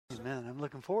Amen. I'm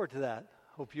looking forward to that.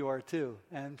 Hope you are too,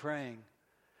 and praying.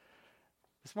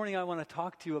 This morning I want to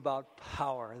talk to you about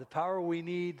power, the power we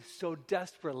need so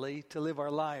desperately to live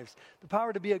our lives, the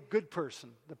power to be a good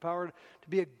person, the power to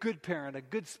be a good parent, a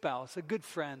good spouse, a good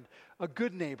friend, a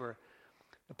good neighbor,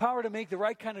 the power to make the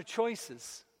right kind of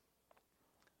choices,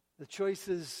 the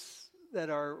choices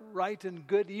that are right and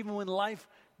good even when life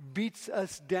beats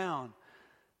us down,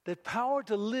 the power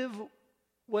to live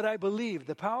what I believe,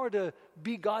 the power to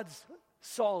be God's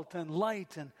salt and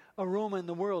light and aroma in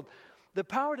the world, the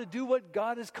power to do what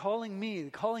God is calling me,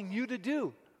 calling you to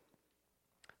do,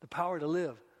 the power to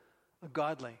live a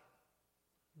godly,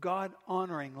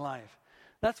 God-honoring life.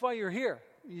 That's why you're here.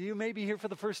 You may be here for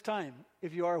the first time.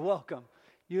 If you are, welcome.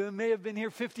 You may have been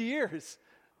here 50 years.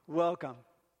 Welcome.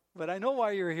 But I know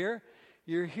why you're here.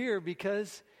 You're here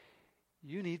because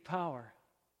you need power.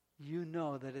 You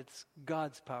know that it's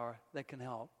God's power that can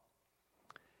help.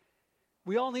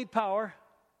 We all need power,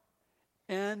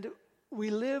 and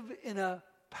we live in a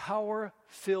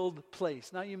power-filled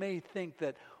place. Now, you may think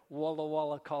that Walla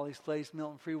Walla, Colley's Place,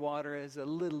 Milton Freewater is a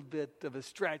little bit of a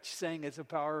stretch saying it's a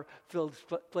power-filled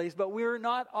place, but we're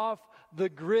not off the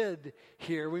grid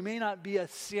here. We may not be a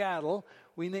Seattle.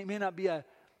 We may not be a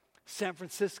San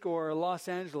Francisco or a Los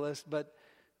Angeles, but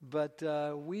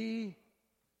we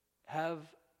have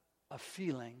a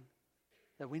feeling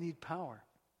that we need power.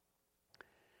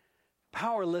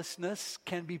 Powerlessness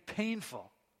can be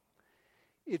painful.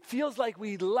 It feels like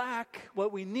we lack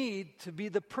what we need to be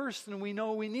the person we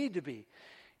know we need to be.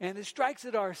 And it strikes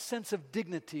at our sense of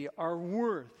dignity, our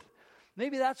worth.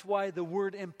 Maybe that's why the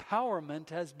word empowerment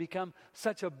has become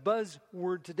such a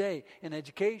buzzword today in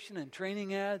education and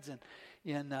training ads and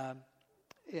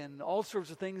in all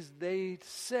sorts of things. They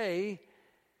say,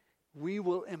 we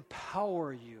will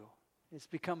empower you. It's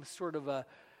become sort of a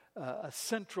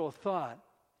central thought.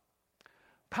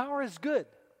 Power is good,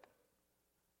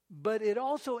 but it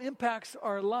also impacts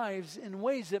our lives in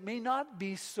ways that may not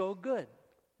be so good.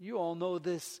 You all know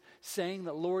this saying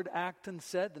that Lord Acton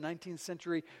said, the 19th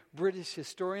century British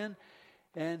historian,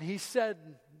 and he said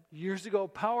years ago,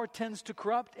 power tends to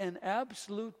corrupt, and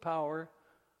absolute power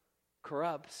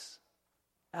corrupts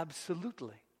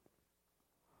absolutely.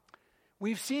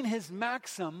 We've seen his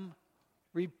maxim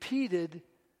repeated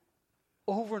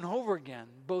over and over again,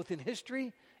 both in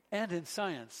history and in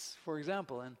science. For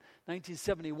example, in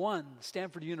 1971,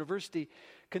 Stanford University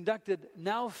conducted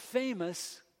now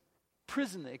famous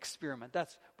prison experiment.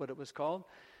 That's what it was called.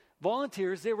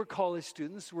 Volunteers, they were college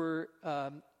students, were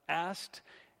asked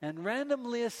and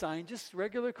randomly assigned, just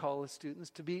regular college students,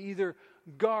 to be either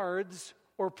guards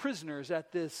or prisoners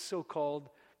at this so-called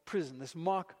prison, this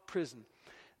mock prison.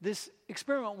 This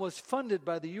experiment was funded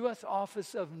by the U.S.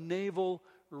 Office of Naval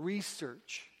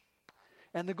Research.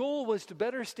 And the goal was to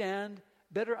better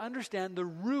understand the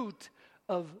root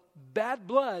of bad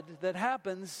blood that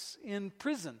happens in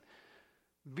prison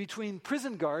between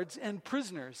prison guards and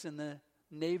prisoners in the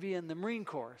Navy and the Marine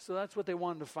Corps. So that's what they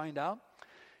wanted to find out.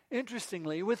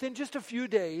 Interestingly, within just a few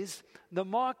days, the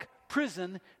mock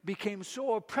prison became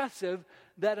so oppressive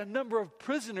that a number of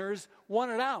prisoners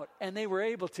wanted out, and they were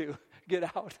able to get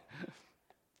out.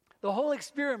 The whole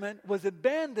experiment was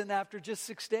abandoned after just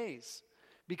 6 days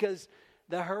because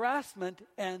the harassment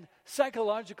and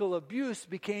psychological abuse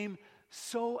became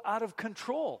so out of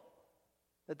control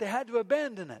that they had to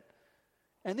abandon it.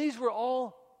 And these were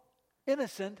all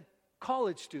innocent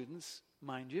college students,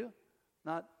 mind you,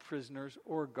 not prisoners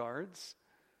or guards.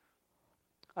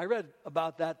 I read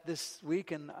about that this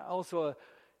week, and also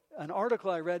an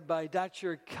article I read by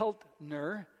Dr.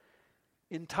 Keltner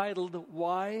entitled,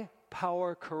 Why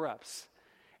Power Corrupts.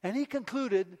 And he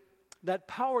concluded that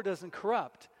power doesn't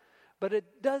corrupt, but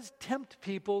it does tempt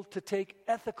people to take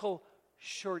ethical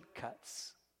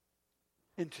shortcuts.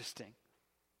 Interesting.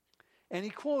 And he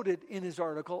quoted in his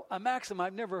article a maxim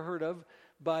I've never heard of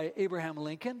by Abraham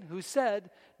Lincoln, who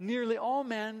said, nearly all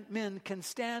men can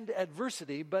stand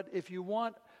adversity, but if you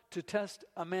want to test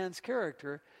a man's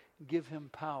character, give him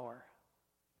power.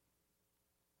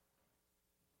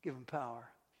 Give him power.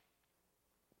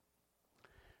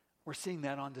 We're seeing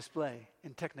that on display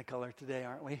in Technicolor today,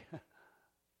 aren't we?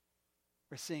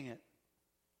 We're seeing it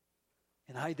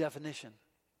in high definition,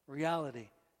 reality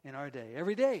in our day.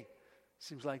 Every day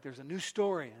seems like there's a new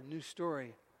story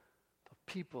of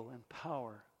people in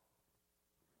power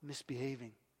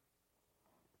misbehaving.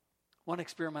 One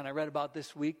experiment I read about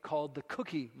this week called the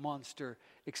Cookie Monster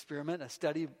experiment, a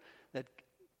study that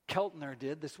Keltner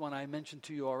did, this one I mentioned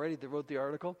to you already, that wrote the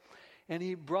article, and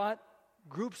he brought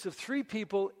groups of 3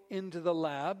 people into the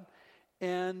lab,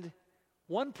 and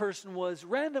One person was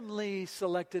randomly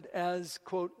selected as,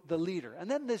 quote, the leader.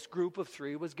 And then this group of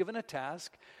 3 was given a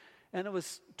task, and it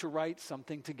was to write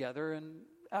something together. And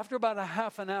after about a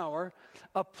half an hour,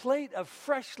 a plate of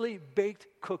freshly baked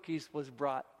cookies was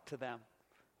brought to them.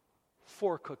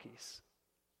 4 cookies.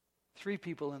 3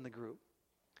 people in the group.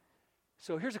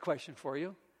 So here's a question for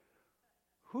you.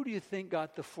 Who do you think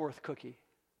got the 4th cookie?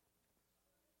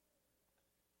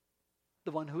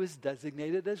 The one who is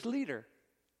designated as leader.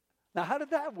 Now, how did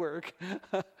that work?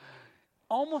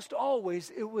 Almost always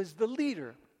it was the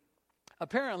leader.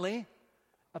 Apparently,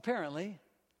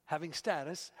 having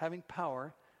status, having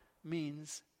power,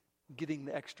 means getting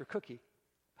the extra cookie.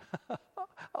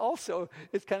 Also,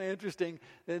 it's kind of interesting,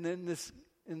 and in this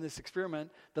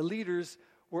experiment, the leaders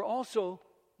were also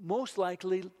most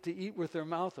likely to eat with their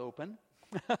mouth open,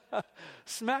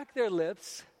 smack their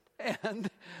lips, and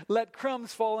let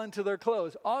crumbs fall into their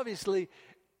clothes. Obviously,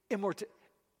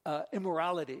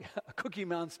 immorality, a Cookie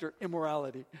Monster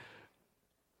immorality.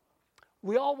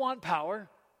 We all want power.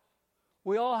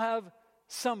 We all have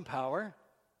some power.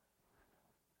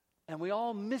 And we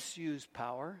all misuse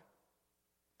power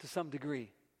to some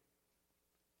degree.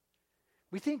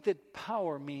 We think that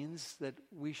power means that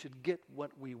we should get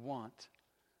what we want.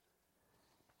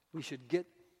 We should get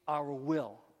our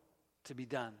will to be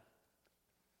done.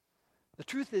 The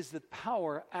truth is that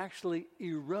power actually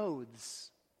erodes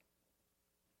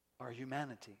our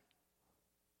humanity.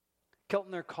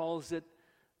 Keltner calls it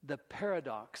the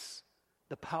paradox,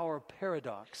 the power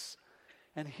paradox.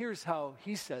 And here's how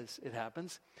he says it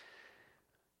happens.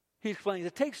 He explains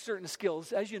it takes certain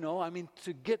skills, as you know,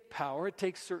 to get power, it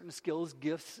takes certain skills,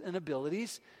 gifts, and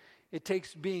abilities. It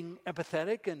takes being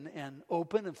empathetic and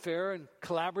open and fair and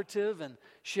collaborative and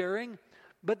sharing.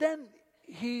 But then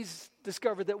he's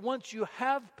discovered that once you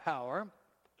have power,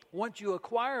 once you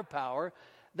acquire power,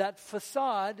 that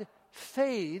facade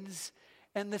fades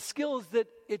and the skills that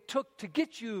it took to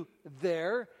get you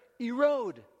there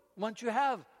erode once you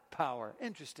have power.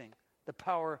 Interesting, the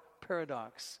power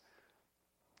paradox.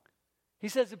 He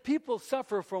says that people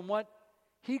suffer from what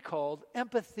he called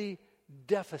empathy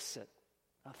deficit.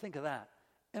 Now think of that.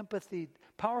 Empathy.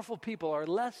 Powerful people are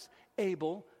less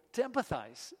able to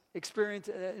empathize.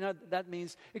 That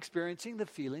means experiencing the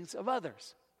feelings of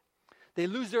others. They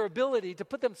lose their ability to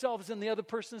put themselves in the other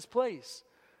person's place.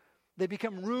 They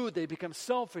become rude. They become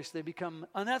selfish. They become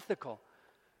unethical.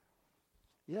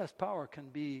 Yes, power can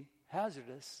be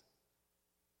hazardous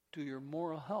to your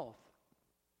moral health.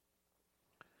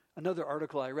 Another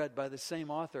article I read by the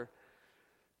same author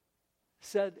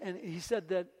said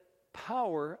that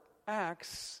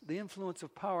the influence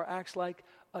of power acts like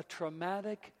a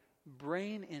traumatic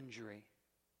brain injury.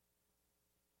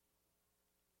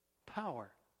 Power.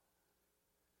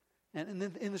 And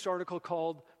in this article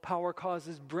called Power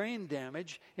Causes Brain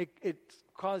Damage, it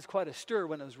caused quite a stir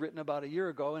when it was written about a year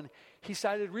ago. And he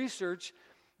cited research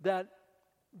that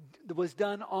was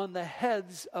done on the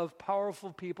heads of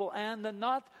powerful people and the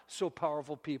not so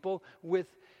powerful people with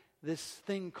this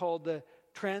thing called the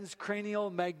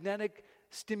transcranial magnetic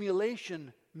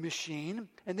stimulation machine.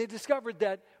 And they discovered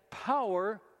that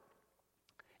power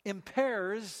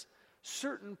impairs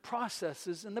certain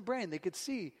processes in the brain. They could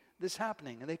see this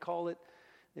happening, and they call it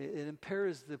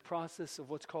impairs the process of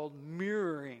what's called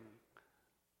mirroring,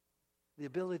 the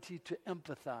ability to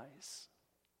empathize,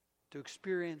 to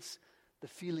experience the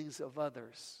feelings of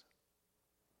others.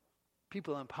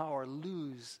 People in power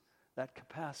lose that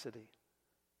capacity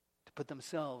to put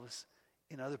themselves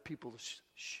in other people's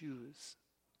shoes.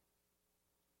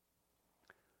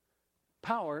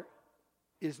 Power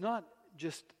is not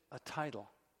just a title.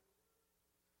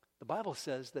 The Bible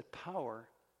says that power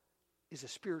is a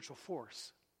spiritual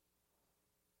force.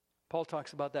 Paul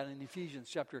talks about that in Ephesians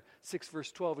chapter 6,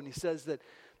 verse 12, and he says that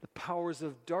the powers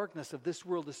of darkness of this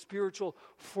world, the spiritual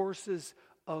forces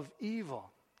of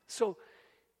evil. So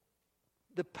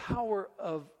the power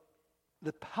of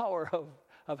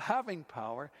having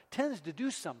power tends to do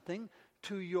something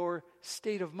to your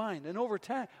state of mind. And over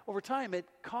time it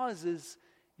causes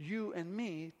you and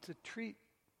me to treat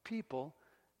people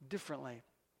differently.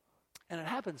 And it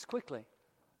happens quickly.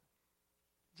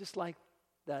 Just like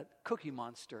that Cookie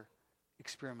Monster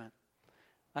experiment.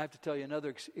 I have to tell you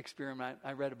another experiment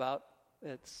I read about.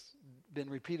 It's been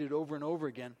repeated over and over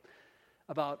again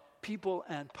about people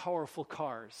and powerful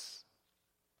cars.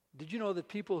 Did you know that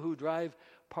people who drive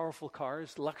powerful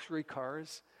cars, luxury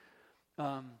cars,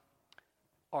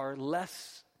 are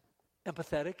less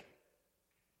empathetic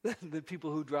than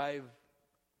people who drive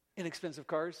inexpensive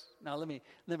cars? Now, let me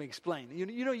explain.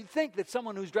 You think that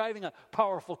someone who's driving a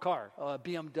powerful car, a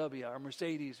BMW or a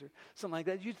Mercedes or something like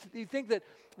that, you think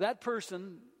that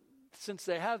person, since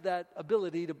they have that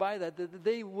ability to buy that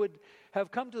they would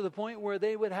have come to the point where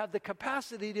they would have the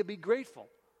capacity to be grateful.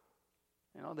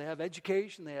 They have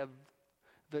education, they have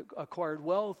acquired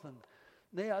wealth, and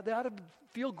they ought to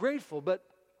feel grateful.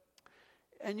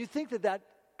 And you think that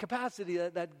capacity,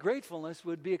 that gratefulness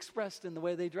would be expressed in the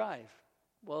way they drive.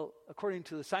 Well, according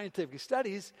to the scientific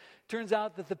studies, it turns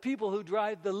out that the people who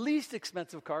drive the least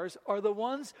expensive cars are the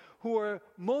ones who are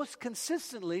most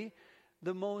consistently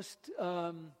the most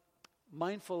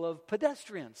mindful of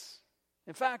pedestrians.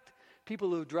 In fact, people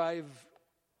who drive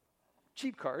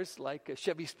cheap cars like a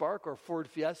Chevy Spark or Ford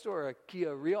Fiesta or a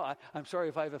Kia Rio, I'm sorry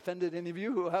if I've offended any of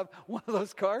you who have one of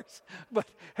those cars, but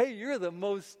hey, you're the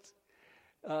most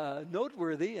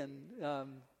noteworthy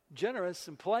and generous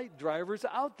and polite drivers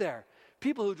out there.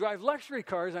 People who drive luxury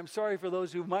cars, I'm sorry for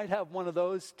those who might have one of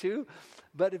those too,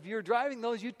 but if you're driving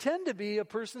those, you tend to be a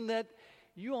person that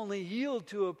you only yield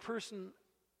to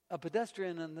a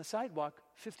pedestrian on the sidewalk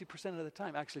 50% of the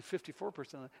time, actually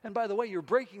 54%. And by the way, you're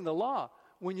breaking the law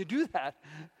when you do that,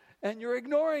 and you're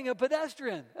ignoring a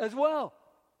pedestrian as well.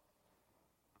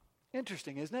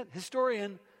 Interesting, isn't it?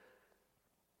 Historian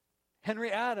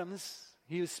Henry Adams,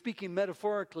 he was speaking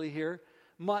metaphorically here,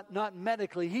 not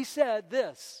medically. He said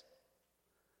this: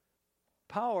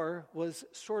 power was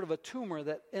sort of a tumor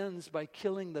that ends by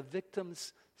killing the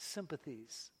victim's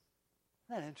sympathies.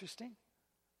 Isn't that interesting?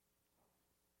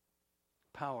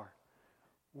 Power.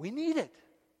 We need it.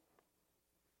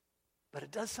 But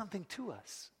it does something to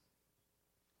us.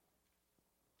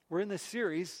 We're in this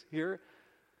series here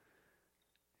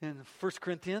in 1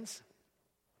 Corinthians,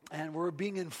 and we're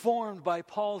being informed by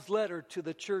Paul's letter to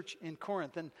the church in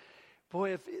Corinth. And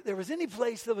boy, if there was any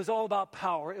place that was all about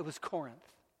power, it was Corinth.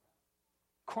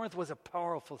 Corinth was a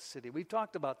powerful city. We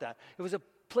talked about that. It was a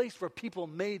place where people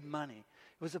made money.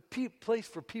 It was a place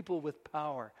for people with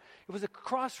power. It was a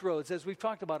crossroads, as we've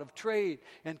talked about, of trade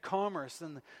and commerce.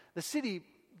 And the city,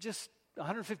 just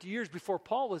 150 years before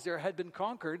Paul was there, had been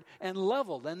conquered and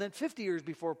leveled. And then 50 years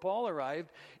before Paul arrived,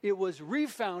 it was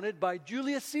refounded by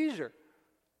Julius Caesar,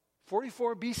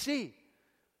 44 BC.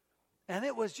 And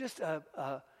it was just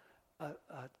a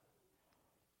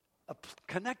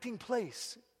connecting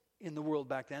place in the world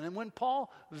back then. And when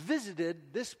Paul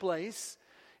visited this place,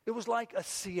 it was like a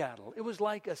Seattle. It was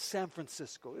like a San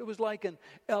Francisco. It was like an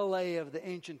LA of the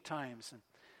ancient times.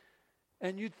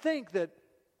 And you'd think that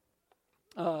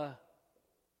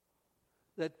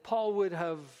that Paul would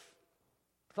have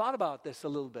thought about this a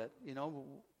little bit,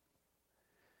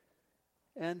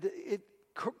 And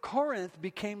Corinth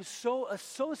became so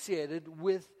associated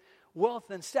with wealth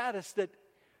and status that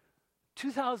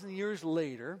 2,000 years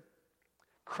later,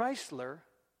 Chrysler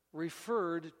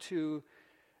referred to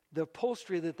the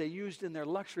upholstery that they used in their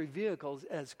luxury vehicles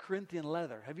as Corinthian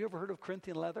leather. Have you ever heard of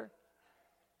Corinthian leather?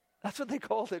 That's what they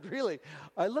called it, really.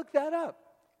 I looked that up.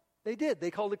 They did.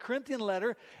 They called it Corinthian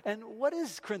leather. And what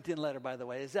is Corinthian leather, by the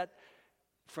way? Is that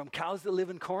from cows that live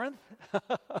in Corinth?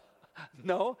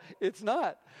 No, it's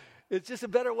not. It's just a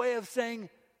better way of saying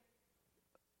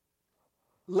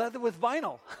leather with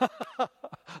vinyl.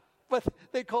 But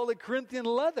they called it Corinthian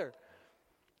leather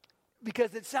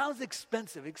because it sounds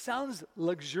expensive. It sounds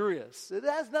luxurious. It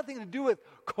has nothing to do with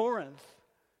Corinth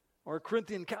or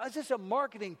Corinthian cows. It's just a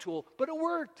marketing tool, but it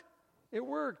worked. It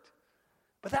worked.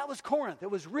 But that was Corinth. It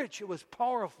was rich. It was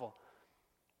powerful.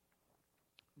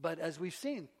 But as we've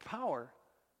seen, power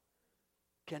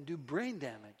can do brain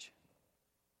damage.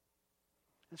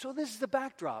 And so this is the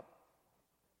backdrop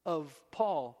of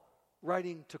Paul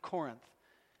writing to Corinth.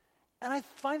 And I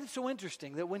find it so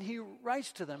interesting that when he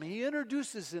writes to them, he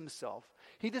introduces himself.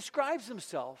 He describes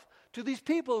himself to these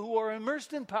people who are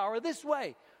immersed in power this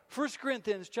way. 1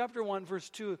 Corinthians chapter 1,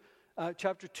 verse 2,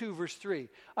 chapter 2, verse 3.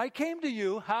 I came to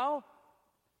you, how?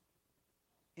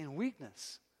 In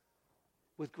weakness,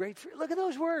 with great fear. Look at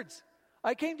those words.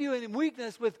 I came to you in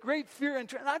weakness with great fear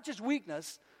and not just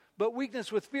weakness, but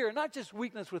weakness with fear. Not just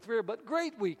weakness with fear, but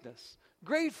great weakness,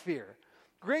 great fear.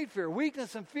 Great fear,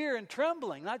 weakness and fear and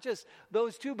trembling. Not just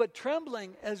those two, but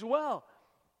trembling as well.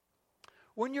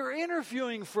 When you're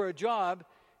interviewing for a job,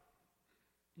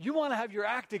 you want to have your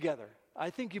act together. I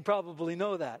think you probably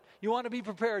know that. You want to be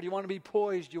prepared. You want to be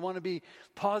poised. You want to be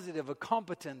positive,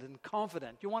 competent, and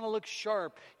confident. You want to look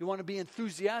sharp. You want to be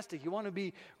enthusiastic. You want to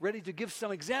be ready to give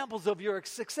some examples of your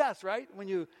success, right? When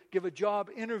you give a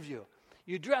job interview.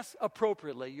 You dress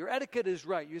appropriately. Your etiquette is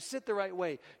right. You sit the right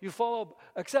way. You follow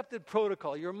accepted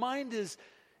protocol. Your mind is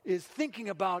thinking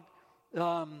about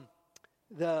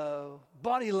the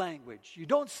body language. You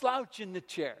don't slouch in the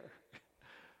chair.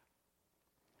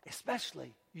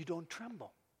 Especially, you don't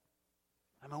tremble.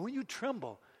 I mean, when you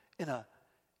tremble in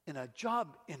a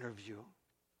job interview,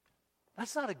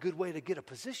 that's not a good way to get a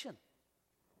position.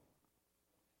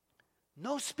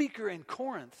 No speaker in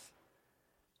Corinth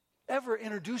ever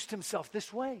introduced himself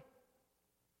this way.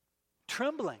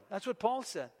 Trembling. That's what Paul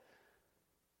said.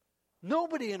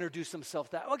 Nobody introduced himself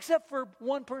that way, except for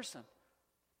one person.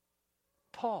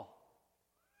 Paul.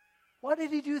 Why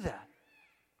did he do that?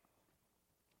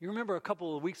 You remember a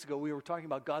couple of weeks ago we were talking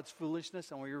about God's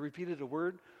foolishness and we repeated a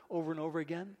word over and over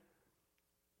again?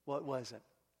 What was it?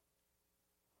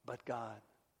 But God.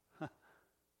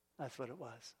 That's what it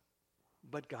was.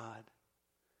 But God.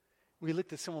 We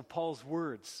looked at some of Paul's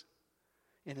words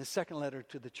in his second letter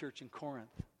to the church in Corinth.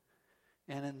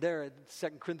 And in there, in 2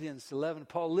 Corinthians 11,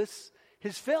 Paul lists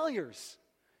his failures,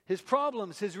 his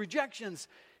problems, his rejections,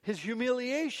 his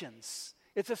humiliations.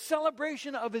 It's a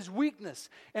celebration of his weakness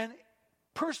and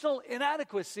personal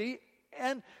inadequacy,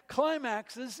 and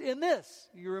climaxes in this.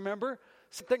 You remember?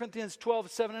 2 Corinthians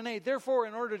 12, 7 and 8. Therefore,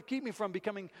 in order to keep me from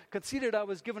becoming conceited, I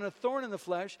was given a thorn in the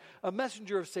flesh, a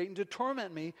messenger of Satan to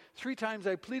torment me. 3 times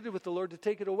I pleaded with the Lord to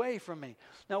take it away from me.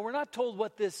 Now, we're not told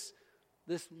what this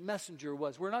messenger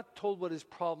was. We're not told what his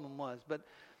problem was. But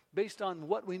based on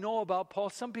what we know about Paul,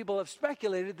 some people have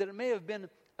speculated that it may have been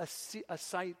a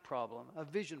sight problem, a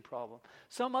vision problem.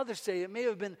 Some others say it may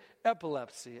have been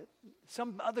epilepsy.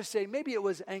 Some others say maybe it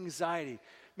was anxiety.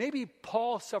 Maybe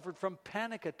Paul suffered from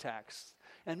panic attacks.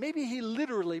 And maybe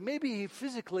he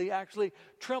physically actually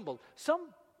trembled. Some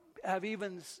have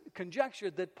even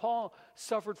conjectured that Paul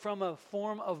suffered from a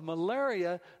form of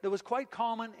malaria that was quite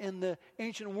common in the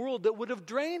ancient world that would have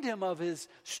drained him of his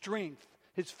strength,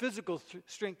 his physical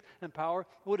strength and power,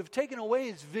 would have taken away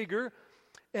his vigor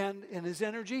and his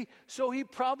energy, so he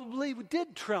probably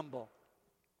did tremble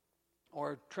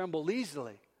or tremble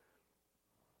easily.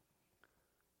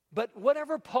 But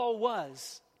whatever Paul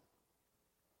was,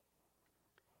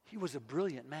 he was a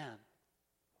brilliant man.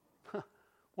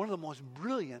 One of the most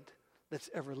brilliant that's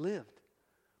ever lived.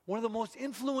 One of the most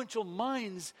influential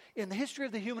minds in the history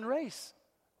of the human race.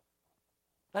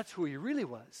 That's who he really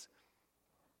was.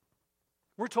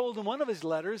 We're told in one of his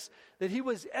letters that he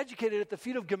was educated at the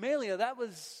feet of Gamaliel. That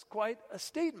was quite a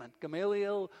statement.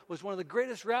 Gamaliel was one of the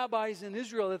greatest rabbis in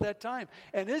Israel at that time.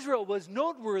 And Israel was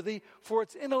noteworthy for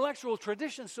its intellectual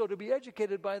tradition, so to be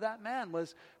educated by that man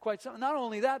was quite something. Not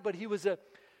only that, but he was an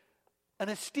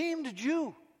esteemed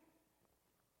Jew.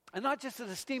 And not just an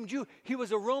esteemed Jew, he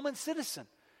was a Roman citizen.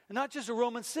 And not just a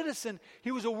Roman citizen,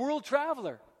 he was a world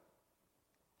traveler.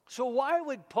 So why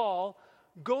would Paul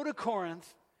go to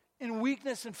Corinth in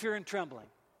weakness and fear and trembling?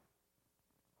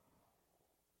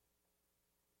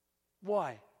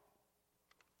 Why?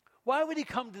 Why would he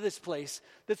come to this place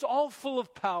that's all full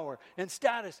of power and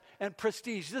status and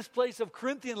prestige, this place of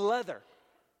Corinthian leather?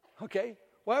 Okay?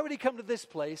 Why would he come to this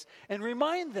place and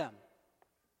remind them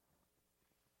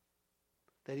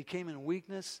that he came in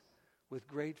weakness with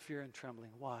great fear and trembling?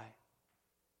 Why?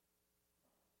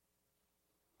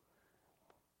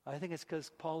 I think it's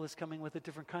because Paul is coming with a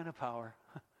different kind of power.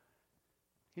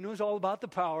 He knows all about the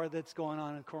power that's going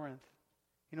on in Corinth.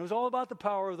 He knows all about the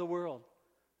power of the world.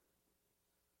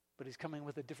 But he's coming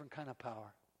with a different kind of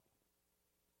power.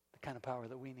 The kind of power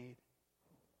that we need.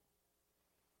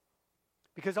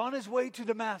 Because on his way to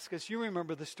Damascus, you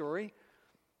remember the story,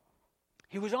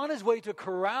 he was on his way to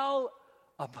corral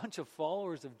a bunch of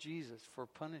followers of Jesus for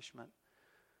punishment.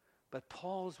 But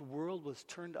Paul's world was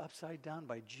turned upside down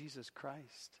by Jesus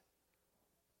Christ,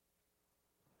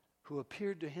 who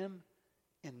appeared to him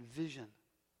in vision.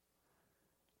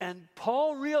 And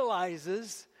Paul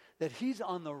realizes that he's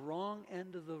on the wrong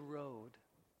end of the road.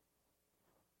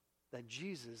 That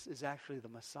Jesus is actually the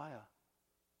Messiah,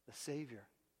 the Savior,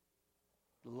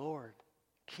 the Lord,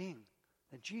 King.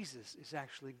 That Jesus is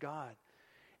actually God.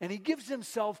 And he gives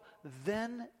himself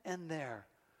then and there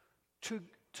to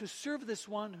serve this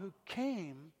one who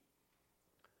came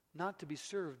not to be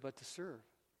served, but to serve.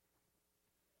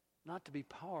 Not to be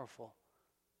powerful,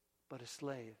 but a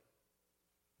slave,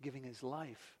 giving his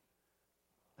life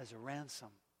as a ransom.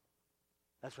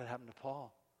 That's what happened to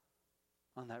Paul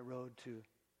on that road to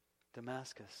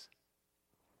Damascus.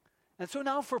 And so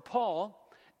now for Paul,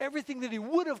 everything that he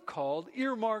would have called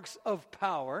earmarks of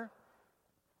power,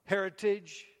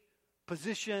 heritage,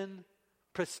 position,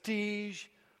 prestige,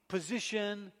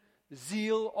 position,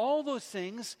 zeal, all those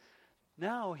things,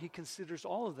 now he considers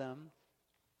all of them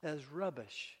as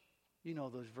rubbish. You know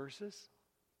those verses.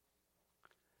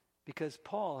 Because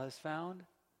Paul has found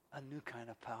a new kind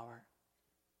of power.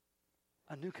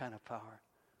 A new kind of power.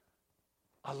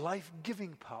 a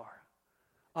life-giving power,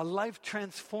 a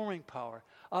life-transforming power,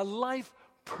 a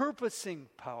life-purposing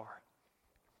power.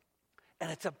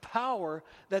 And it's a power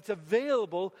that's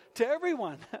available to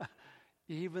everyone,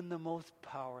 even the most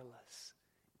powerless,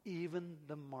 even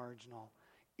the marginal,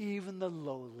 even the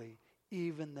lowly,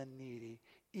 even the needy,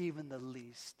 even the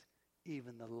least,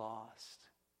 even the lost.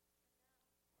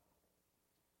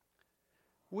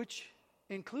 Which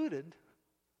included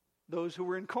those who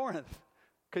were in Corinth.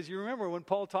 Because you remember when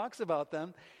Paul talks about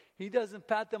them, he doesn't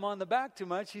pat them on the back too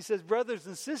much. He says, brothers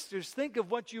and sisters, think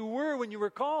of what you were when you were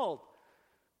called.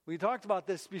 We talked about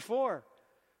this before.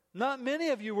 Not many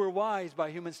of you were wise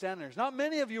by human standards. Not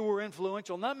many of you were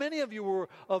influential. Not many of you were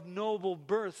of noble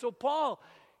birth. So Paul,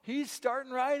 he's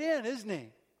starting right in, isn't he?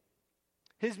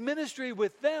 His ministry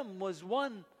with them was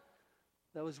one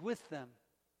that was with them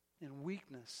in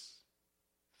weakness,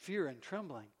 fear, and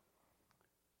trembling.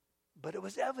 But it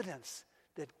was evidence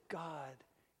that God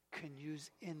can use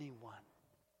anyone.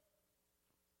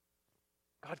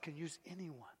 God can use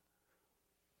anyone.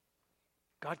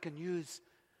 God can use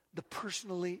the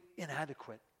personally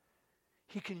inadequate.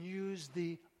 He can use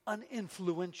the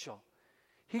uninfluential.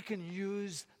 He can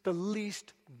use the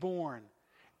least born.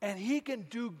 And he can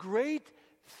do great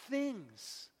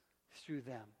things through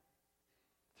them,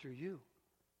 through you,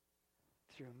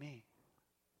 through me.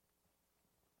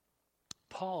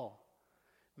 Paul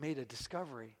made a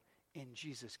discovery in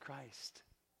Jesus Christ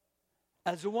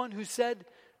as the one who said,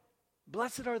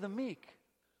 blessed are the meek.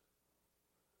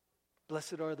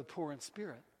 Blessed are the poor in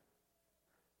spirit.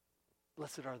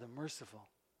 Blessed are the merciful.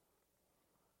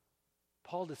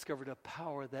 Paul discovered a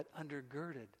power that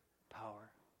undergirded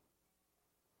power.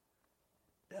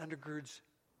 That undergirds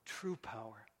true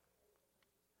power.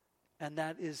 And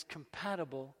that is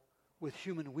compatible with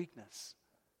human weakness.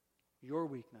 Your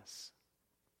weakness.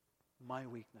 My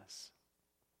weakness.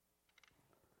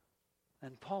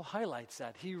 And Paul highlights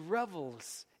that. He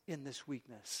revels in this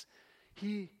weakness.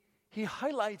 He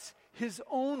highlights his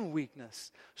own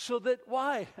weakness. So that,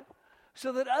 why?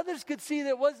 So that others could see that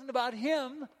it wasn't about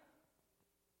him.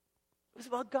 It was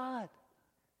about God.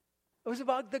 It was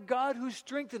about the God who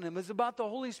strengthened him. It was about the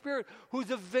Holy Spirit who's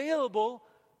available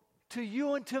to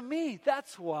you and to me.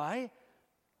 That's why.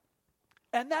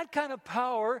 And that kind of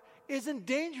power isn't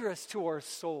dangerous to our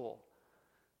soul.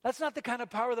 That's not the kind of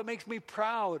power that makes me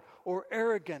proud or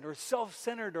arrogant or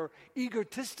self-centered or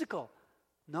egotistical.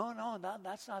 No,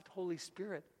 that's not Holy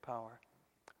Spirit power.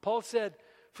 Paul said,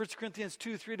 1 Corinthians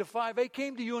 2, 3-5, I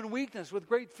came to you in weakness with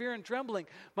great fear and trembling.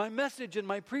 My message and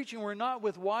my preaching were not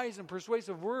with wise and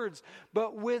persuasive words,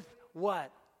 but with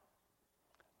what?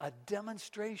 A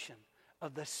demonstration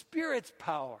of the Spirit's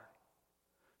power,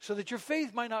 so that your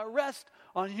faith might not rest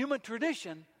on human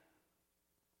tradition,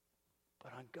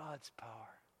 but on God's power.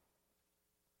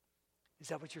 Is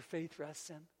that what your faith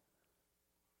rests in?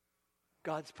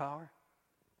 God's power?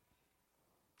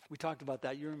 We talked about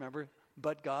that, you remember.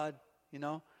 But God, you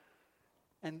know.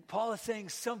 And Paul is saying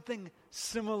something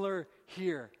similar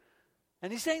here.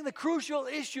 And he's saying the crucial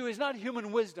issue is not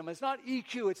human wisdom. It's not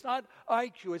EQ. It's not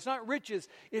IQ. It's not riches.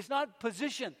 It's not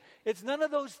position. It's none of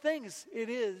those things. It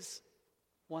is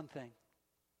one thing.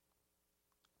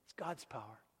 It's God's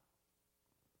power.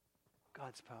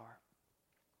 God's power.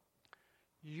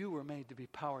 You were made to be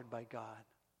powered by God,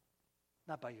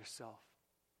 not by yourself.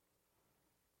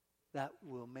 That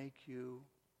will make you,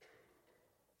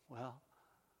 well,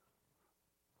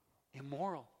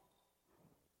 immoral.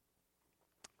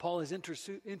 Paul is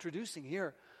introducing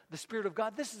here the Spirit of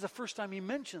God. This is the first time he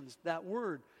mentions that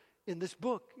word in this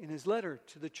book, in his letter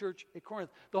to the church at Corinth.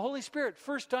 The Holy Spirit,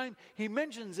 first time he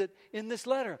mentions it in this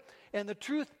letter. And the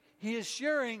truth he is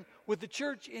sharing with the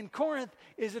church in Corinth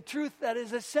is a truth that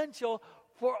is essential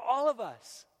for all of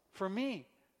us, for me,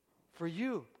 for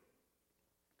you.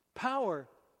 Power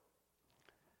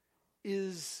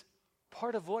is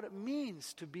part of what it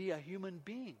means to be a human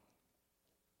being.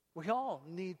 We all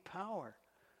need power.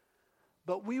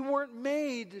 But we weren't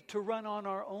made to run on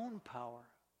our own power,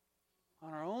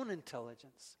 on our own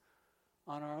intelligence,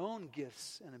 on our own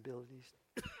gifts and abilities.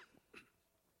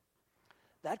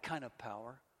 That kind of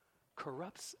power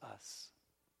corrupts us.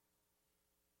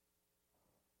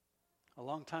 A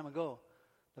long time ago,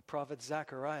 the prophet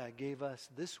Zechariah gave us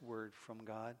this word from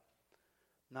God,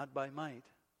 not by might,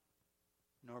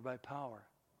 nor by power,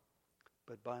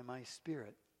 but by my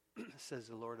Spirit, says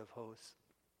the Lord of hosts.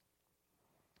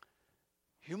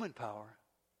 Human power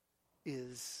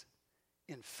is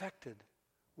infected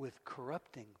with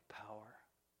corrupting power.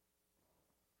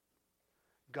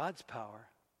 God's power,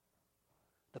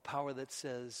 the power that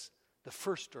says the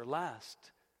first or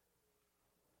last,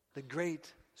 the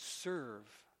great serve,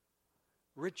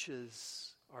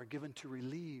 riches are given to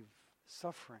relieve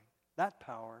suffering. That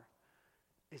power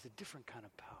is a different kind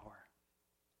of power.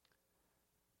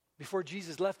 Before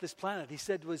Jesus left this planet, he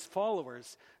said to his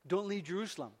followers, don't leave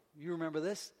Jerusalem. You remember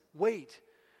this? Wait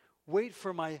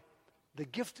for the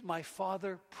gift my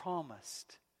Father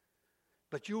promised.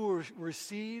 But you will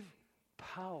receive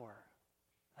power.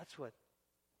 That's what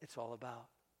it's all about.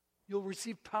 You'll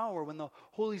receive power when the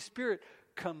Holy Spirit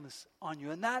comes on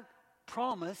you. And that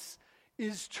promise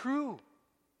is true.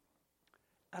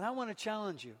 And I want to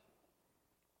challenge you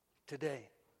today.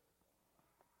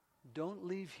 Don't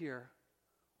leave here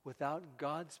without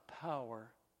God's power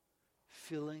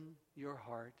filling your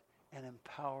heart and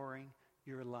empowering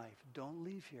your life. Don't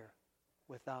leave here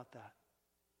without that.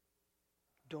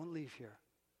 Don't leave here.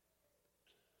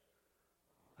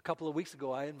 A couple of weeks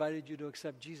ago, I invited you to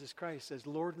accept Jesus Christ as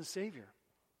Lord and Savior.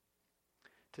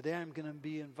 Today, I'm going to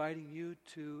be inviting you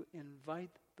to invite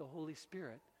the Holy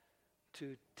Spirit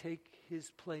to take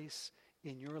his place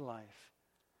in your life.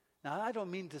 Now, I don't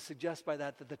mean to suggest by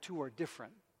that the two are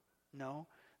different. No,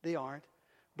 they aren't.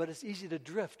 But it's easy to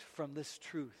drift from this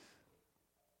truth.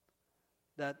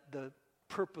 That the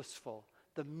purposeful,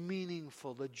 the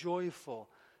meaningful, the joyful,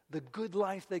 the good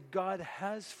life that God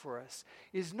has for us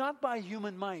is not by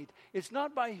human might. It's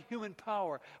not by human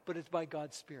power, but it's by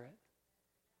God's Spirit.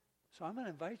 So I'm going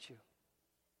to invite you.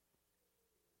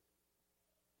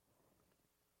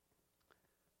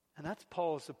 And that's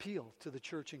Paul's appeal to the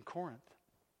church in Corinth.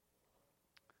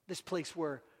 This place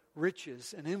where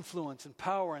riches and influence and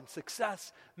power and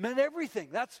success meant everything.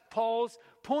 That's Paul's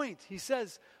point. He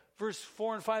says, verse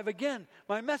 4 and 5 again,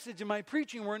 my message and my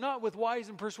preaching were not with wise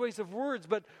and persuasive words,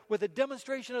 but with a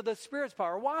demonstration of the Spirit's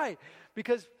power. Why?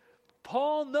 Because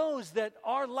Paul knows that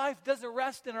our life doesn't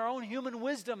rest in our own human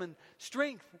wisdom and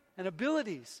strength and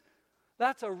abilities.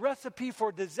 That's a recipe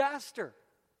for disaster.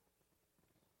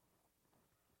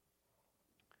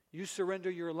 You surrender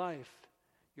your life,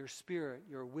 your spirit,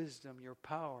 your wisdom, your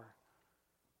power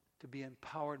to be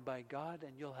empowered by God,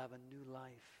 and you'll have a new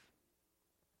life.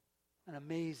 An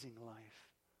amazing life.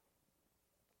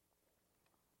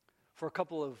 For a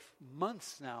couple of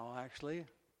months now, actually,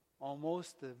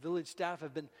 almost, the Village staff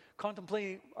have been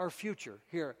contemplating our future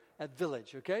here at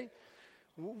Village, okay?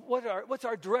 What's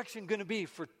our direction going to be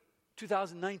for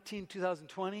 2019,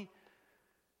 2020?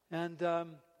 And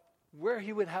where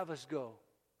he would have us go,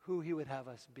 who he would have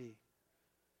us be.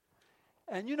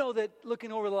 And you know that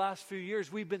looking over the last few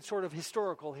years, we've been sort of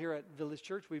historical here at Village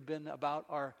Church. We've been about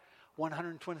our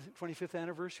 125th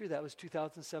anniversary. That was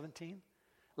 2017.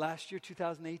 Last year,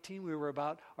 2018, we were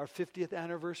about our 50th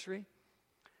anniversary.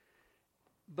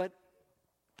 But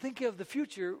thinking of the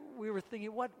future, we were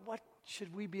thinking, what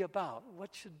should we be about?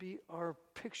 What should be our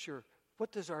picture?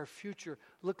 What does our future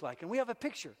look like? And we have a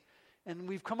picture. And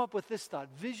we've come up with this thought,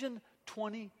 Vision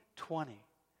 2020.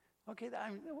 Okay,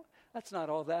 that's not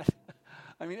all that.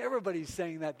 I mean, everybody's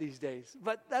saying that these days.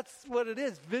 But that's what it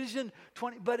is, Vision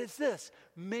 20. But it's this,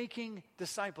 making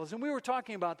disciples. And we were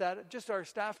talking about that at just our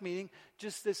staff meeting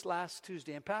just this last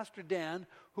Tuesday. And Pastor Dan,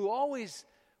 who always,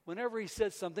 whenever he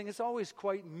says something, it's always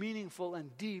quite meaningful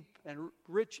and deep and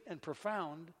rich and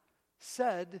profound,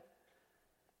 said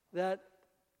that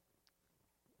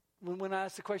when I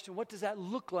asked the question, what does that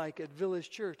look like at Village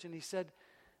Church? And he said,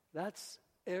 that's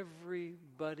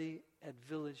everybody at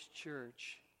Village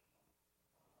Church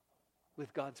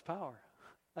with God's power.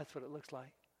 That's what it looks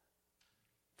like.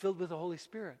 Filled with the Holy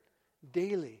Spirit.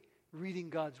 Daily reading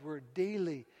God's Word.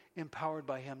 Daily empowered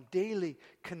by Him. Daily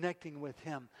connecting with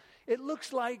Him. It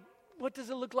looks like, what does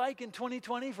it look like in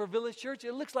 2020 for Village Church?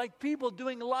 It looks like people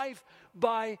doing life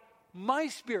by my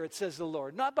Spirit, says the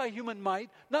Lord. Not by human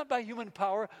might, not by human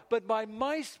power, but by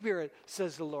my Spirit,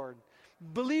 says the Lord.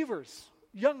 Believers,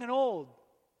 young and old,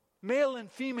 male and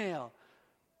female,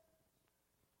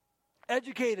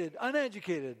 educated,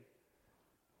 uneducated,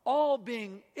 all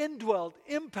being indwelt,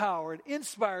 empowered,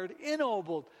 inspired,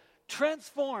 ennobled,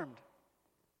 transformed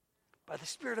by the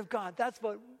Spirit of God. That's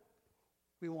what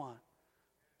we want.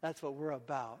 That's what we're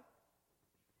about.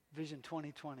 Vision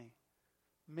 2020,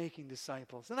 making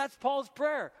disciples. And that's Paul's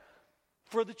prayer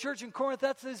for the church in Corinth.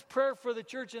 That's his prayer for the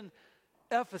church in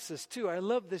Ephesus too. I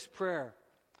love this prayer.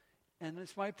 And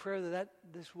it's my prayer that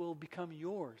this will become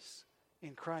yours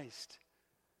in Christ.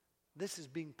 This is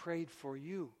being prayed for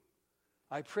you.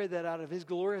 I pray that out of His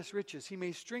glorious riches, He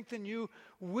may strengthen you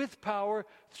with power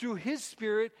through His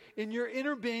Spirit in your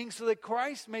inner being so that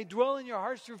Christ may dwell in your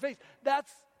hearts through faith.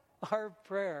 That's our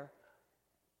prayer.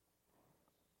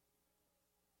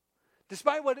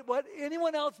 Despite what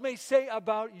anyone else may say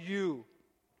about you,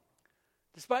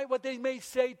 despite what they may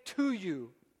say to you,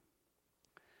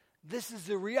 This is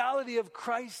the reality of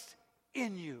Christ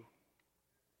in you.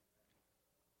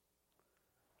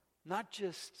 Not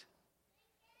just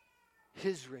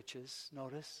his riches,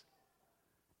 notice.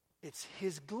 It's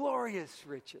his glorious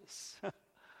riches.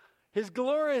 His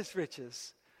glorious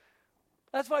riches.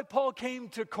 That's why Paul came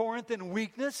to Corinth in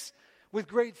weakness, with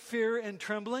great fear and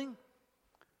trembling.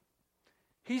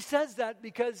 He says that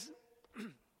because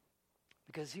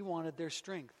he wanted their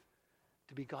strength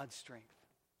to be God's strength.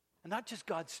 And not just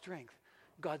God's strength,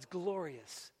 God's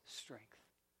glorious strength.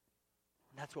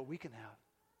 And that's what we can have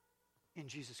in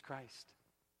Jesus Christ.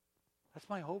 That's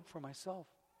my hope for myself.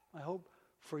 My hope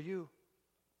for you.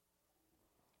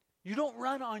 You don't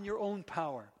run on your own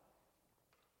power.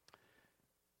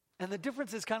 And the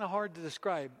difference is kind of hard to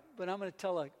describe, but I'm going to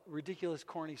tell a ridiculous,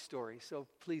 corny story, so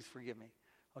please forgive me,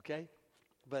 okay?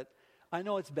 But I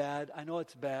know it's bad,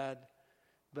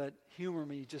 but humor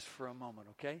me just for a moment,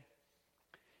 okay?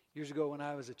 Years ago when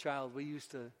I was a child,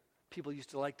 people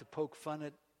used to like to poke fun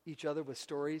at each other with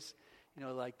stories. You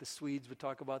know, like the Swedes would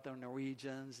talk about the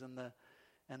Norwegians, and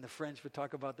the French would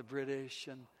talk about the British,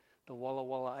 and the Walla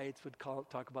Wallaites would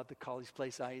talk about the College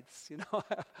Placeites. You know,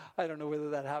 I don't know whether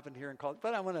that happened here in college,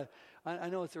 but I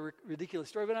know it's a ridiculous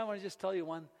story, but I want to just tell you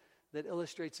one that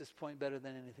illustrates this point better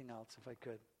than anything else, if I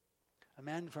could. A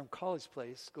man from College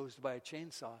Place goes to buy a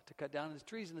chainsaw to cut down his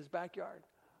trees in his backyard.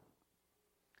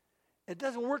 It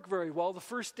doesn't work very well. The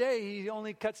first day, he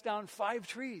only cuts down 5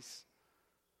 trees.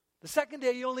 The second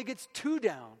day, he only gets 2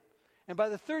 down. And by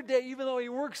the third day, even though he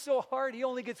works so hard, he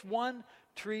only gets 1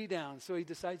 tree down. So he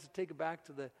decides to take it back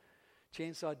to the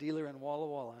chainsaw dealer in Walla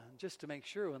Walla. And just to make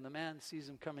sure, when the man sees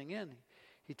him coming in,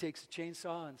 he takes a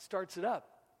chainsaw and starts it up.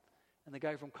 And the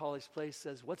guy from College Place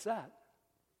says, "What's that?"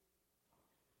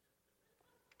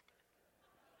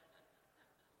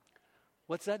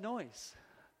 "What's that noise?"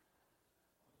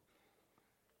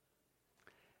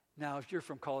 Now, if you're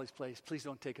from College Place, please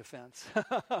don't take offense.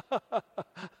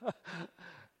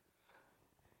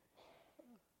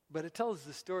 But it tells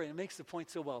the story and it makes the point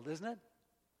so well, doesn't it?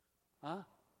 Huh?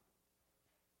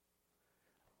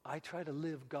 I try to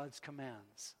live God's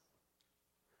commands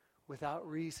without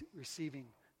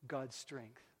receiving God's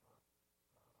strength,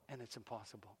 and it's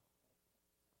impossible.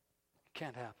 It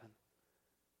can't happen.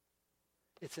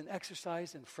 It's an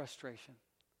exercise in frustration,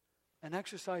 an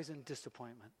exercise in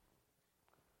disappointment.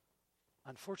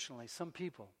 Unfortunately, some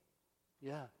people,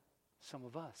 some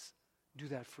of us, do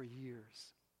that for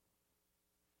years.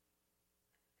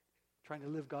 Trying to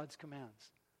live God's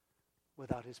commands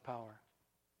without his power.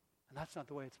 And that's not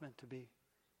the way it's meant to be.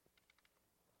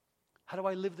 How do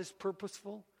I live this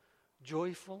purposeful,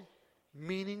 joyful,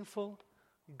 meaningful,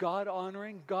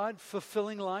 God-honoring,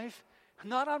 God-fulfilling life?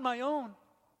 Not on my own.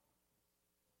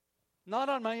 Not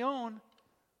on my own.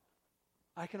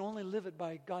 I can only live it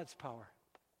by God's power.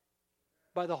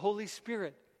 By the Holy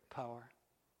Spirit power.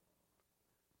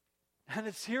 And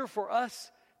it's here for us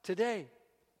today.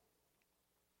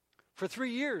 For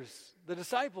 3 years, the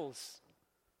disciples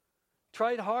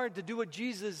tried hard to do what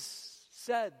Jesus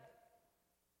said.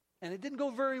 And it didn't go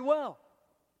very well.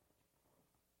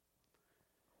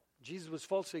 Jesus was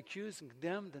falsely accused and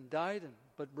condemned and died,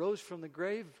 but rose from the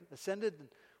grave, ascended and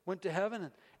went to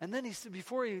heaven. And then he said,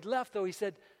 before he left, though, he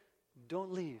said,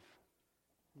 "Don't leave.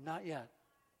 Not yet.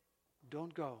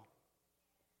 Don't go."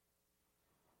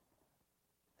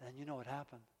 And you know what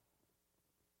happened?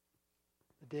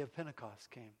 The day of Pentecost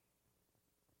came.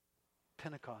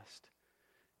 Pentecost.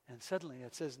 And suddenly,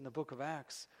 it says in the book of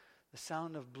Acts, the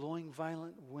sound of blowing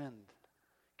violent wind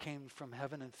came from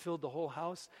heaven and filled the whole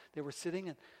house. They were sitting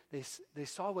and they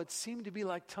saw what seemed to be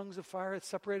like tongues of fire. It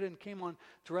separated and came on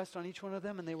to rest on each one of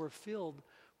them, and they were filled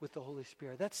with the Holy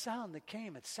Spirit. That sound that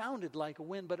came, it sounded like a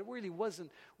wind, but it really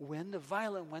wasn't wind, a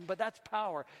violent wind, but that's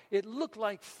power. It looked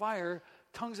like fire,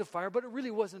 tongues of fire, but it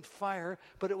really wasn't fire,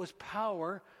 but it was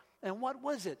power. And what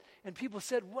was it? And people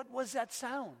said, "What was that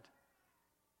sound?"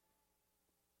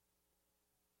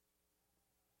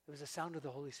 It was the sound of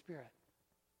the Holy Spirit.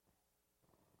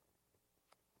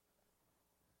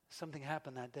 Something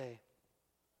happened that day.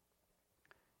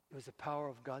 It was the power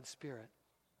of God's Spirit.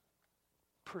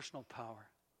 Personal power.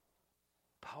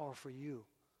 Power for you.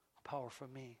 Power for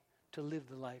me to live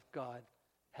the life God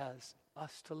has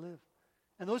us to live.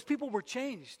 And those people were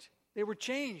changed. They were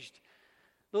changed.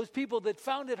 Those people that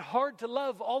found it hard to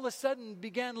love all of a sudden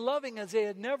began loving as they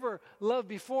had never loved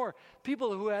before.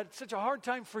 People who had such a hard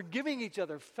time forgiving each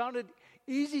other found it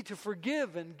easy to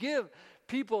forgive and give.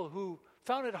 People who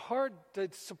found it hard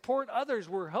to support others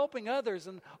were helping others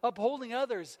and upholding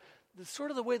others.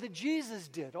 Sort of the way that Jesus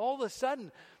did. All of a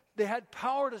sudden, they had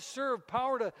power to serve,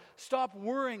 power to stop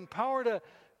worrying, power to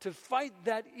to fight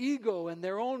that ego and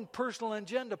their own personal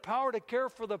agenda, power to care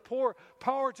for the poor,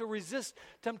 power to resist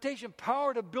temptation,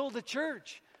 power to build a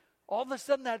church. All of a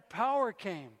sudden that power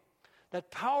came. That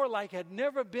power like had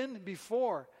never been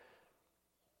before.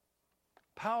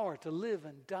 Power to live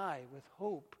and die with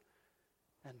hope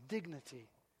and dignity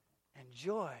and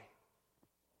joy.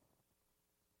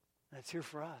 That's here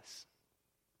for us.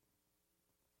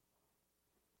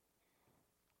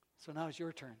 So now it's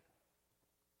your turn.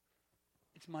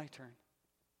 It's my turn.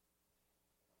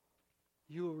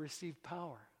 You will receive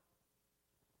power,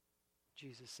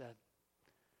 Jesus said.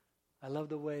 I love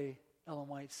the way Ellen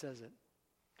White says it.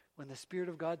 When the Spirit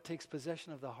of God takes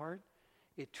possession of the heart,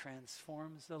 it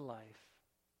transforms the life.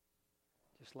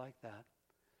 Just like that.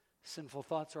 Sinful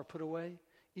thoughts are put away.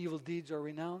 Evil deeds are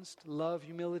renounced. Love,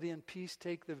 humility, and peace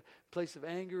take the place of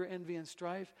anger, envy, and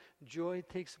strife. Joy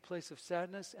takes the place of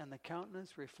sadness, and the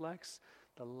countenance reflects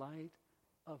the light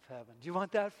of heaven. Do you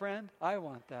want that, friend? I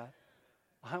want that.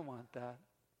 I want that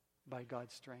by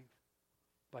God's strength,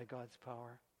 by God's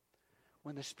power.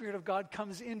 When the Spirit of God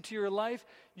comes into your life,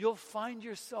 you'll find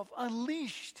yourself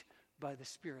unleashed by the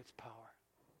Spirit's power.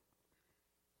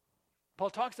 Paul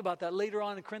talks about that later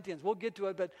on in Corinthians. We'll get to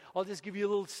it, but I'll just give you a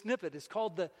little snippet. It's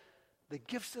called the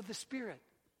gifts of the Spirit.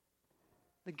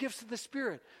 The gifts of the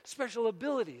Spirit. Special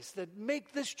abilities that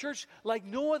make this church like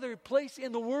no other place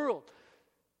in the world.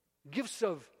 Gifts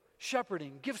of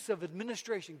shepherding, gifts of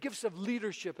administration, gifts of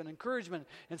leadership and encouragement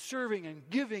and serving and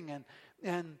giving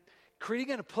and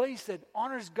creating a place that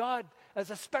honors God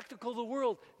as a spectacle of the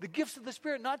world. The gifts of the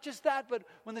Spirit, not just that, but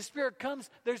when the Spirit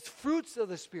comes, there's fruits of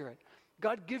the Spirit.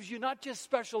 God gives you not just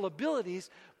special abilities,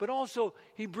 but also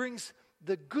He brings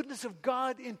the goodness of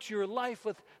God into your life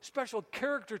with special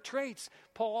character traits.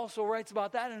 Paul also writes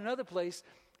about that in another place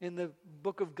in the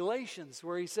book of Galatians,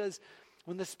 where he says,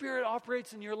 when the Spirit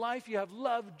operates in your life, you have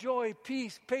love, joy,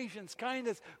 peace, patience,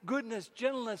 kindness, goodness,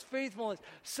 gentleness, faithfulness,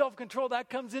 self-control. That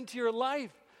comes into your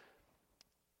life.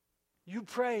 You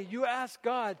pray, you ask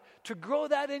God to grow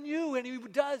that in you, and He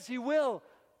does, He will,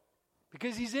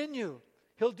 because He's in you.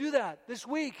 He'll do that. This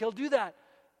week, He'll do that.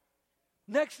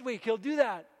 Next week, He'll do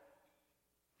that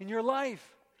in your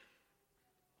life.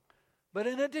 But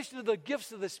in addition to the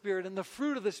gifts of the Spirit and the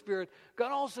fruit of the Spirit,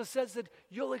 God also says that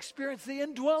you'll experience the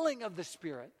indwelling of the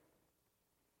Spirit.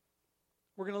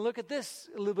 We're going to look at this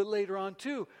a little bit later on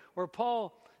too, where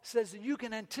Paul says that you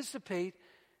can anticipate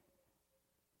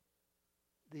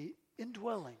the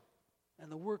indwelling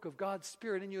and the work of God's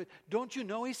Spirit in you. Don't you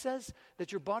know, he says,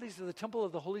 that your bodies are the temple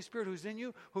of the Holy Spirit who's in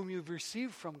you, whom you've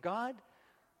received from God?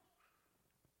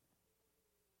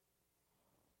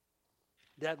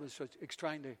 Dad was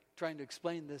trying to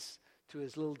explain this to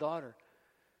his little daughter,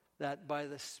 that by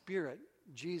the Spirit,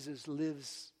 Jesus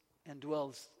lives and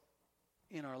dwells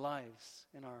in our lives,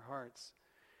 in our hearts.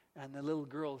 And the little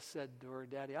girl said to her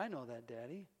daddy, I know that,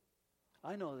 Daddy.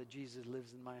 I know that Jesus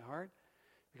lives in my heart,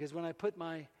 because when I put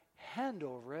my hand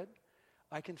over it,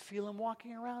 I can feel Him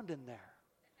walking around in there.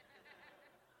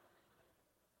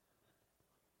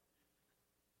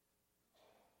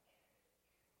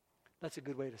 That's a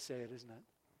good way to say it, isn't it?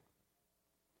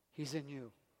 He's in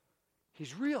you.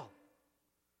 He's real.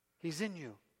 He's in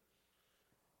you.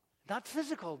 Not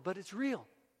physical, but it's real.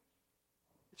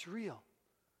 It's real.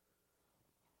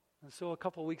 And so a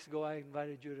couple of weeks ago, I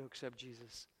invited you to accept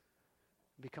Jesus,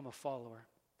 become a follower.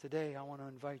 Today, I want to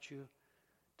invite you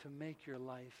to make your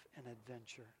life an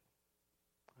adventure.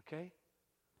 Okay?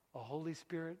 A Holy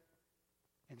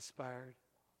Spirit-inspired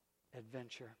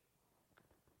adventure.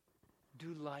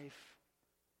 Do life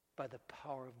by the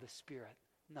power of the Spirit,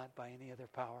 not by any other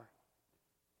power.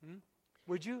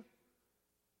 Would you?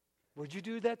 Would you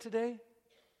do that today?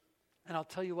 And I'll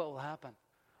tell you what will happen.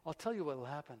 I'll tell you what will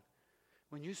happen.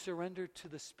 When you surrender to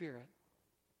the Spirit,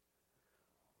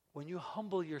 when you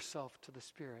humble yourself to the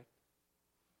Spirit,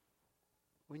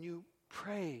 when you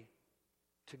pray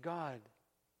to God,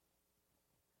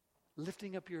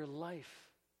 lifting up your life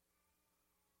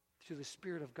to the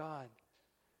Spirit of God,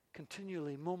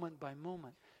 continually, moment by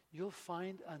moment, you'll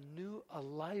find a new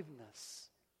aliveness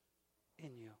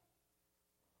in you.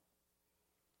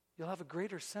 You'll have a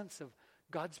greater sense of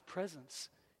God's presence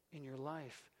in your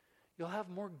life. You'll have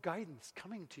more guidance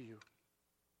coming to you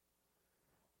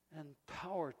and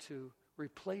power to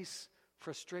replace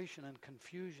frustration and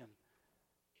confusion,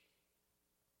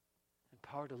 and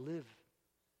power to live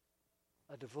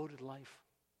a devoted life,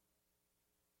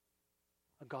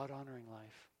 a God-honoring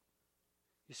life.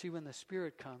 You see, when the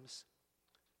Spirit comes,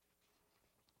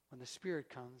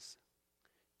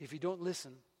 if you don't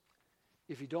listen,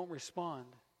 if you don't respond,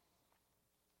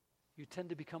 you tend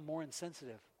to become more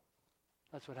insensitive.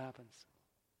 That's what happens.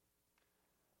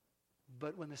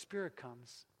 But when the Spirit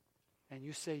comes and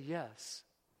you say yes,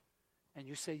 and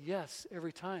you say yes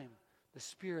every time the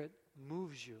Spirit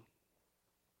moves you,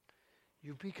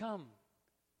 you become,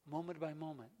 moment by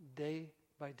moment, day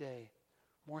by day,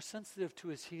 more sensitive to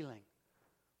His healing,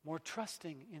 more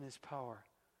trusting in His power,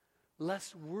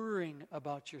 less worrying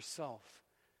about yourself,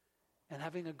 and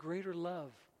having a greater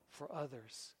love for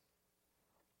others.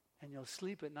 And you'll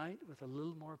sleep at night with a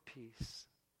little more peace.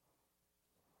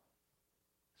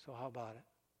 So how about it?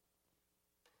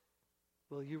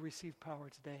 Will you receive power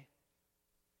today?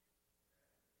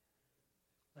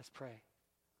 Let's pray.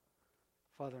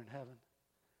 Father in heaven,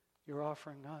 you're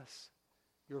offering us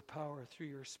your power through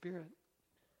your Spirit.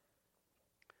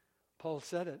 Paul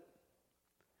said it.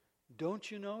 Don't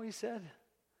you know, he said,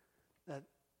 that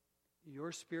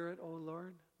your Spirit, O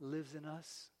Lord, lives in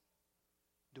us,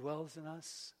 dwells in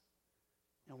us,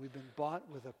 and we've been bought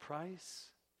with a price?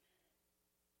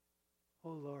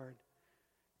 Oh Lord,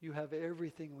 you have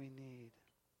everything we need.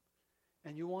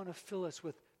 And you want to fill us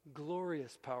with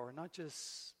glorious power, not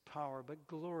just power, but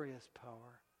glorious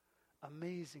power,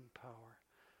 amazing power,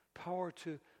 power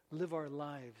to live our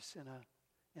lives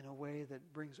in a way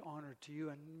that brings honor to you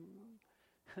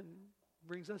and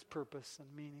brings us purpose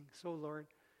and meaning. So Lord,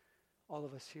 all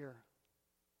of us here,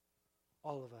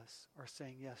 all of us are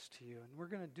saying yes to you. And we're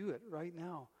going to do it right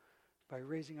now by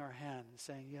raising our hand and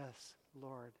saying, yes,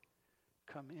 Lord,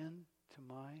 come into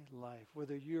my life.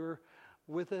 Whether you're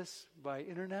with us by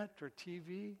internet or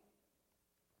TV,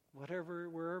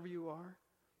 wherever you are,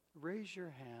 raise your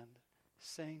hand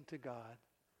saying to God,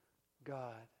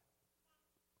 God,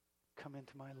 come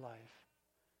into my life.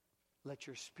 Let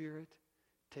your Spirit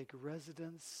take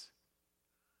residence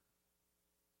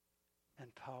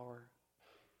and power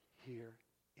here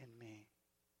in me.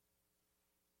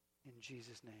 In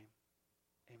Jesus' name,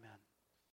 amen.